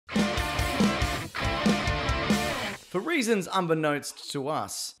For reasons unbeknownst to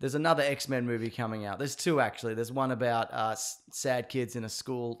us, there's another X-Men movie coming out. There's two, actually. There's one about sad kids in a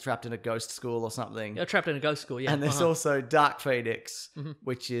school, trapped in a ghost school or something. You're trapped in a ghost school, yeah. And there's also Dark Phoenix,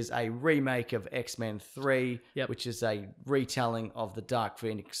 which is a remake of X-Men 3, Yep. which is a retelling of the Dark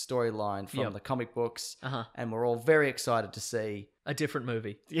Phoenix storyline from Yep. the comic books. Uh-huh. And we're all very excited to see. A different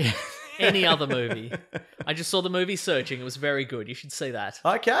movie. Yeah. Any other movie. I just saw the movie Searching. It was very good. You should see that.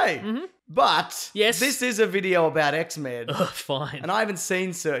 Okay. But Yes. this is a video about X-Men. Ugh, fine. And I haven't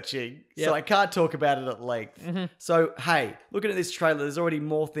seen Searching, Yep. so I can't talk about it at length. So, hey, looking at this trailer, there's already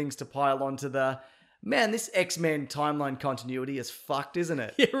more things to pile onto the... Man, this X-Men timeline continuity is fucked, isn't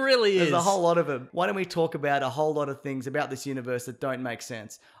it? It really is. There's a whole lot of them. Why don't we talk about a whole lot of things about this universe that don't make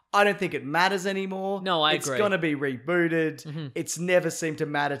sense? I don't think it matters anymore. No, I agree. It's going to be rebooted. It's never seemed to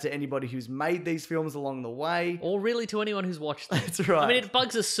matter to anybody who's made these films along the way. Or really to anyone who's watched them. That's right. I mean, it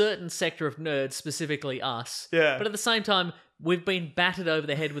bugs a certain sector of nerds, specifically us. Yeah. But at the same time, we've been battered over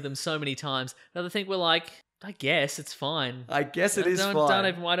the head with them so many times that I think we're like, I guess it's fine. I guess it is I fine.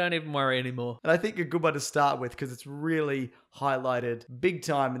 don't even worry anymore. And I think a good one to start with, because it's really highlighted big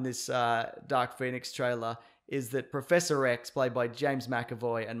time in this Dark Phoenix trailer, is that Professor X, played by James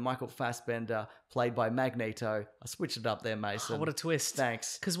McAvoy, and Michael Fassbender, played by Magneto. I switched it up there, Mason. Oh, what a twist.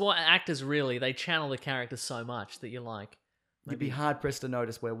 Thanks. Because what actors really, they channel the character so much that you're like... You'd be hard-pressed to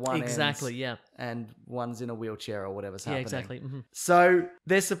notice where one Exactly, ends yeah. and one's in a wheelchair or whatever's Yeah, happening. exactly. So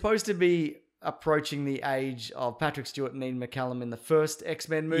they're supposed to be approaching the age of Patrick Stewart and Ian McKellen in the first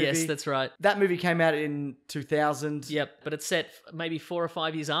X-Men movie. Yes, that's right. That movie came out in 2000. Yep, but it's set maybe 4 or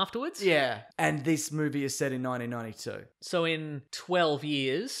 5 years afterwards. Yeah. And this movie is set in 1992. So in 12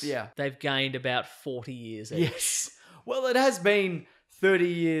 years, Yeah. they've gained about 40 years each. Yes. Well, it has been 30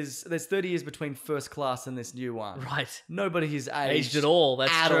 years. There's 30 years between First Class and this new one. Right. Nobody has Aged at all.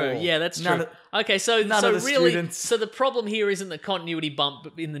 That's at true. all. Yeah, that's None true. of- Okay, so none so of the really, students. so the problem here isn't the continuity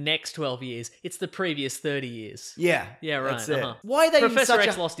bump in the next 12 years. It's the previous 30 years. Yeah. Yeah, right. That's it. uh-huh. Why are they Professor in such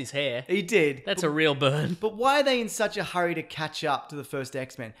X a... lost his hair. He did. That's a real burn. But why are they in such a hurry to catch up to the first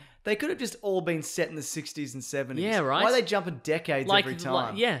X-Men? They could have just all been set in the 60s and 70s. Yeah, right. Why are they jumping decades every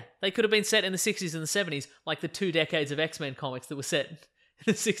time? yeah, they could have been set in the 60s and the 70s, like the 2 decades of X-Men comics that were set in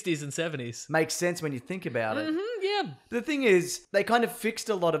the 60s and 70s. Makes sense when you think about it. Yeah. The thing is, they kind of fixed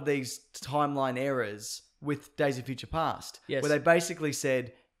a lot of these timeline errors with Days of Future Past. Yes. Where they basically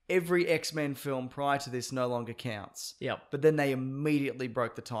said, every X-Men film prior to this no longer counts. Yep. But then they immediately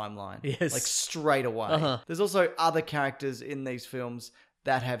broke the timeline. Yes. Like straight away. Uh-huh. There's also other characters in these films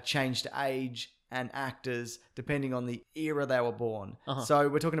that have changed age and actors depending on the era they were born. Uh-huh. So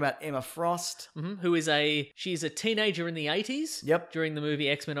we're talking about Emma Frost. Who is she's a teenager in the 80s. Yep. During the movie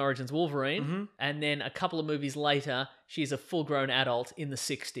X-Men Origins Wolverine. And then a couple of movies later, she's a full-grown adult in the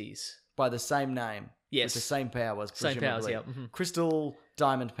 60s. By the same name. Yes. With the same powers, Same powers, presumably. yeah. Crystal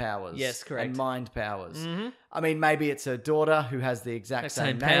diamond powers. Yes, correct. And mind powers. I mean, maybe it's her daughter who has the exact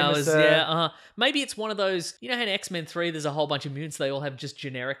same name powers, as her. yeah. Maybe it's one of those, you know how in X-Men 3 there's a whole bunch of mutants, they all have just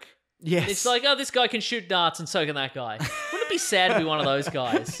generic... Yes. It's like, oh, this guy can shoot darts and so can that guy. Wouldn't it be sad to be one of those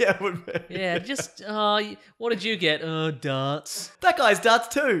guys? Yeah, it would be. Yeah, just, what did you get? Oh, darts. That guy's darts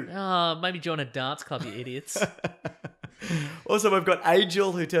too. Maybe join a darts club, you idiots. Also, we've got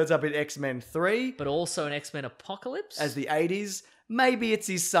Angel, who turns up in X-Men 3 But also an X-Men Apocalypse. as the 80s. Maybe it's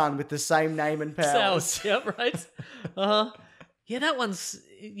his son with the same name and powers. Cells, yep, right. Yeah, that one's,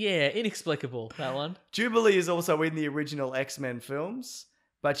 inexplicable, that one. Jubilee is also in the original X-Men films,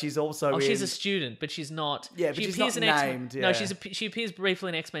 but she's also in... she's a student, but she's not. Yeah, but she she's appears not in X-Men. named, No, yeah. she appears briefly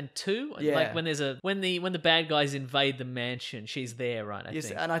in X-Men 2. Yeah. Like when there's when the bad guys invade the mansion, she's there, right? I Yes,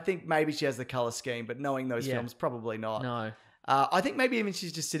 think. and I think maybe she has the colour scheme, but knowing those Yeah. films, probably not. No. I think maybe even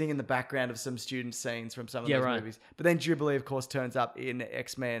she's just sitting in the background of some student scenes from some of those right. movies. But then Jubilee, of course, turns up in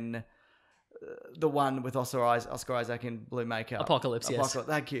X-Men, the one with Oscar Isaac in blue makeup. Apocalypse, yes.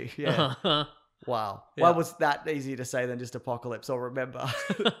 Thank you. Yeah. Wow. Yeah. Why was that easier to say than just Apocalypse? I'll remember.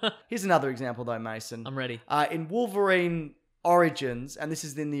 Here's another example, though, Mason. I'm ready. In Wolverine Origins, and this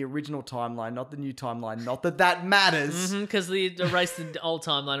is in the original timeline, not the new timeline. Not that that matters. Because they erased the old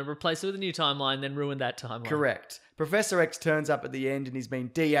timeline and replaced it with a new timeline, then ruined that timeline. Correct. Professor X turns up at the end and he's been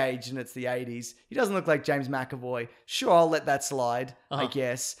de-aged and it's the 80s. He doesn't look like James McAvoy. Sure, I'll let that slide, I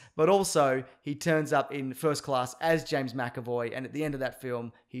guess. But also, he turns up in First Class as James McAvoy, and at the end of that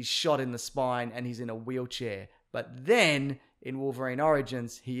film, he's shot in the spine and he's in a wheelchair. But then, in Wolverine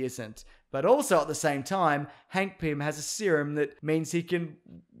Origins, he isn't. But also at the same time, Hank Pym has a serum that means he can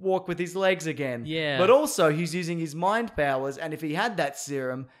walk with his legs again. Yeah. But also, he's using his mind powers, and if he had that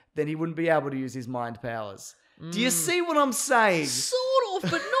serum, then he wouldn't be able to use his mind powers. Do you see what I'm saying? Sort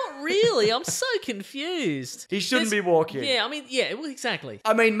of, but not Really? I'm so confused. He shouldn't be walking. Yeah, I mean, yeah, well, exactly.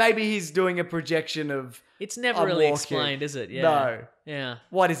 I mean, maybe he's doing a projection of... It's never I'm really walking. explained, is it? Yeah. No. Yeah.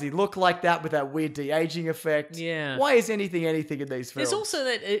 Why does he look like that with that weird de-aging effect? Yeah. Why is anything in these films? There's also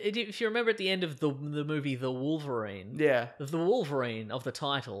that, if you remember at the end of the movie The Wolverine, Yeah. the Wolverine of the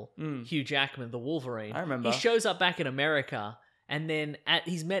title, Hugh Jackman, the Wolverine, I remember. he shows up back in America, and then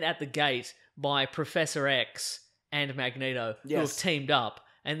he's met at the gate by Professor X and Magneto, who have teamed up,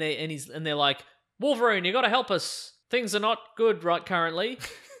 and they're like, Wolverine, you got to help us. Things are not good right currently.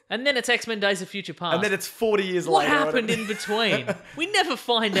 And then it's X-Men Days of Future Past. And then it's 40 years what later. What happened in between? We never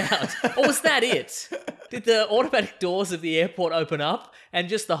find out. Or was that it? Did the automatic doors of the airport open up and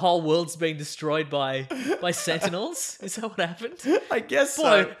just the whole world's being destroyed by sentinels? Is that what happened? I guess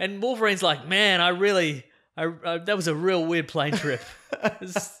Boy, so. and Wolverine's like, man, I that was a real weird plane trip.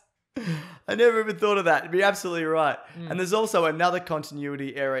 I never even thought of that. You'd be absolutely right. And there's also another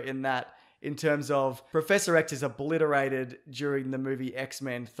continuity error in that, in terms of Professor X is obliterated during the movie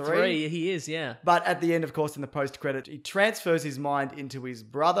X-Men 3. He is, yeah. But at the end, of course, in the post-credit, he transfers his mind into his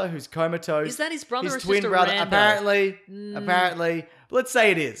brother, who's comatose. Is that his brother or his twin twin brother? Rando? Apparently. Let's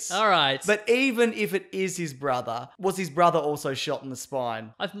say it is. All right. But even if it is his brother, was his brother also shot in the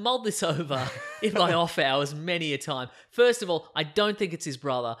spine? I've mulled this over in my off hours many a time. First of all, I don't think it's his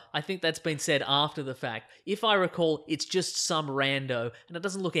brother. I think that's been said after the fact. If I recall, it's just some rando, and it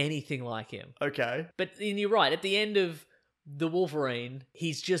doesn't look anything like him. Okay. But you're right. At the end of the Wolverine,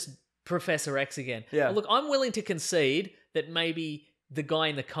 he's just Professor X again. Yeah. Look, I'm willing to concede that maybe the guy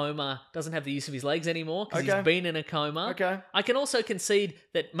in the coma doesn't have the use of his legs anymore because he's been in a coma. Okay. I can also concede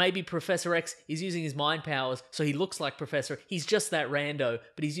that maybe Professor X is using his mind powers so he looks like Professor. He's just that rando,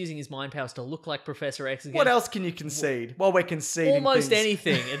 but he's using his mind powers to look like Professor X again. What else can you concede? Well, we're conceding Almost things.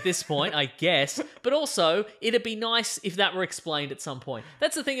 anything at this point, I guess. But also, it'd be nice if that were explained at some point.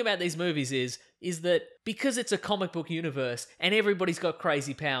 That's the thing about these movies is that because it's a comic book universe and everybody's got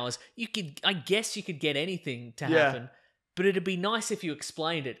crazy powers, I guess you could get anything to happen. But it'd be nice if you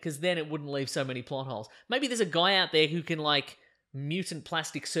explained it, because then it wouldn't leave so many plot holes. Maybe there's a guy out there who can, like, mutant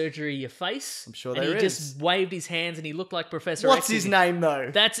plastic surgery your face. I'm sure and there he is. just waved his hands and he looked like Professor X. What's his name, though?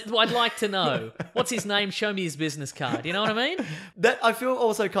 That's what I'd like to know. What's his name? Show me his business card. You know what I mean? That I feel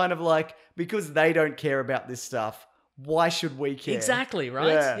also kind of like, because they don't care about this stuff, why should we care? Exactly,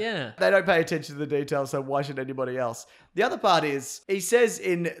 right? Yeah. They don't pay attention to the details, so why should anybody else? The other part is, he says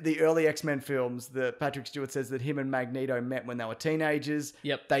in the early X-Men films that Patrick Stewart says that him and Magneto met when they were teenagers.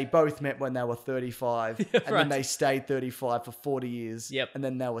 Yep. They both met when they were 35. And then they stayed 35 for 40 years. Yep. And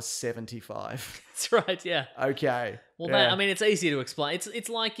then they were 75. That's right, yeah. Okay. Well, that, I mean, it's easy to explain. It's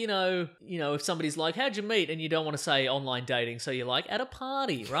like, you know, if somebody's like, how'd you meet? And you don't want to say online dating, so you're like, at a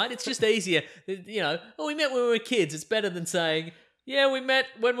party, right? It's just easier. Oh, we met when we were kids. It's better than saying, yeah, we met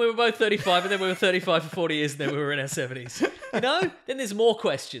when we were both 35, and then we were 35 for 40 years, and then we were in our 70s. Then there's more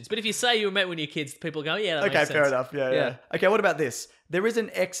questions. But if you say you met when you were kids, people go, yeah, that makes sense. Okay, fair enough. Yeah. Okay, what about this? There is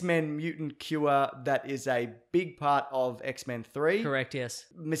an X-Men mutant cure that is a big part of X-Men 3. Correct, yes.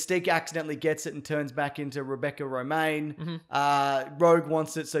 Mystique accidentally gets it and turns back into Rebecca Romaine. Rogue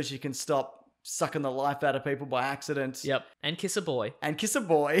wants it so she can stop sucking the life out of people by accident. Yep. And kiss a boy.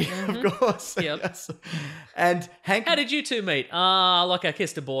 Of course. Yep. Yes. And Hank... How did you two meet? Like I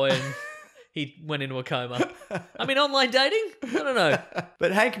kissed a boy and he went into a coma. I mean, online dating? I don't know.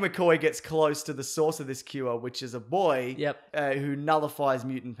 But Hank McCoy gets close to the source of this cure, which is a boy who nullifies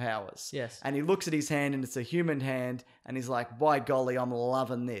mutant powers. Yes. And he looks at his hand and it's a human hand and he's like, by golly, I'm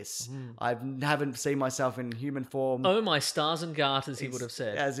loving this. I haven't seen myself in human form. Oh, my stars and garters, he would have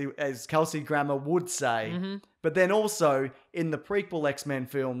said. As Kelsey Grammer would say. But then also, in the prequel X-Men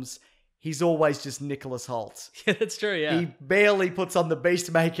films, he's always just Nicholas Hoult. Yeah, that's true, yeah. He barely puts on the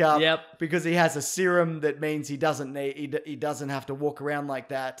beast makeup because he has a serum that means he doesn't have to walk around like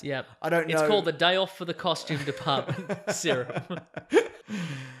that. Yep. I don't know. It's called the day off for the costume department serum.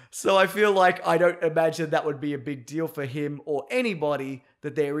 So I feel like I don't imagine that would be a big deal for him or anybody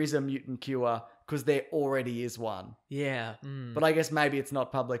that there is a mutant cure, because there already is one. Yeah. But I guess maybe it's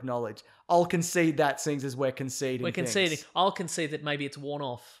not public knowledge. I'll concede that, seeing as we're conceding things. I'll concede that maybe it's worn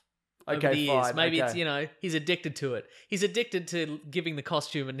off. Over the years. Fine. Maybe it's, he's addicted to it. He's addicted to giving the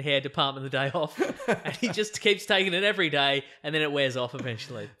costume and hair department the day off. And he just keeps taking it every day, and then it wears off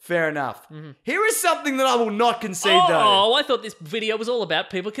eventually. Fair enough. Here is something that I will not concede, though. Oh, I thought this video was all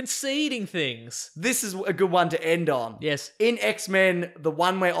about people conceding things. This is a good one to end on. Yes. In X-Men, the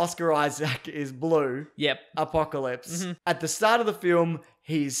one where Oscar Isaac is blue. Yep. Apocalypse. At the start of the film,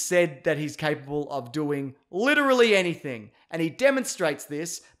 he's said that he's capable of doing literally anything. And he demonstrates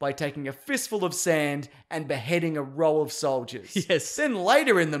this by taking a fistful of sand and beheading a row of soldiers. Yes. Then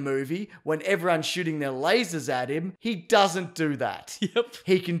later in the movie, when everyone's shooting their lasers at him, he doesn't do that. Yep.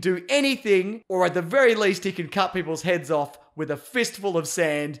 He can do anything, or at the very least, he can cut people's heads off with a fistful of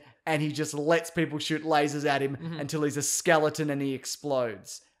sand, and he just lets people shoot lasers at him until he's a skeleton and he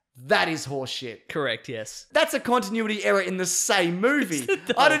explodes. That is horseshit. Correct, yes. That's a continuity error in the same movie.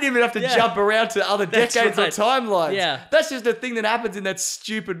 I don't even have to jump around to other decades or timelines. Yeah. That's just a thing that happens in that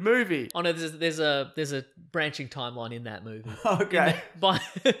stupid movie. Oh no, there's a branching timeline in that movie. Okay.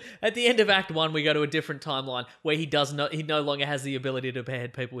 At the end of Act 1, we go to a different timeline where he no longer has the ability to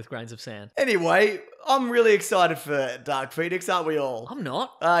behead people with grains of sand. Anyway, I'm really excited for Dark Phoenix, aren't we all? I'm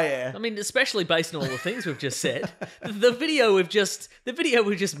not. Oh yeah. I mean, especially based on all the things we've just said. The video we've just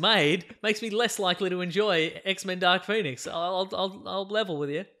made makes me less likely to enjoy X-Men Dark Phoenix. I'll level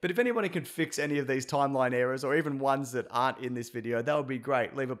with you. But if anyone can fix any of these timeline errors, or even ones that aren't in this video, that would be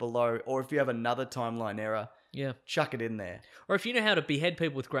great. Leave it below. Or if you have another timeline error, chuck it in there. Or if you know how to behead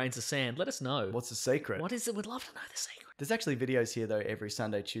people with grains of sand, let us know. What's the secret? What is it? We'd love to know the secret. There's actually videos here, though, every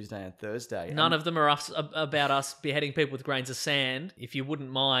Sunday, Tuesday, and Thursday. None of them are about us beheading people with grains of sand. If you wouldn't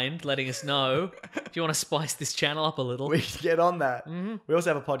mind letting us know, if you want to spice this channel up a little. We should get on that. Mm-hmm. We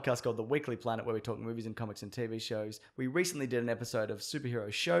also have a podcast called The Weekly Planet where we talk movies and comics and TV shows. We recently did an episode of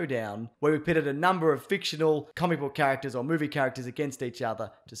Superhero Showdown where we pitted a number of fictional comic book characters or movie characters against each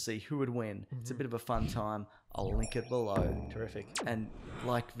other to see who would win. Mm-hmm. It's a bit of a fun time. I'll link it below. Terrific. And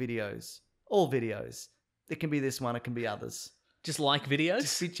like videos. All videos. It can be this one, it can be others. Just like videos?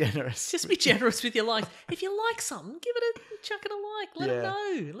 Just be generous. Just be generous with your likes. If you like something, chuck it a like. Let them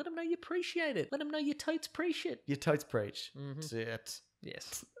know. Let them know you appreciate it. Let them know you totes preach it. You totes preach. Mm-hmm. That's it.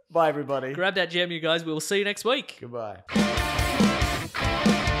 Yes. Bye, everybody. Grab that gem, you guys. We will see you next week. Goodbye.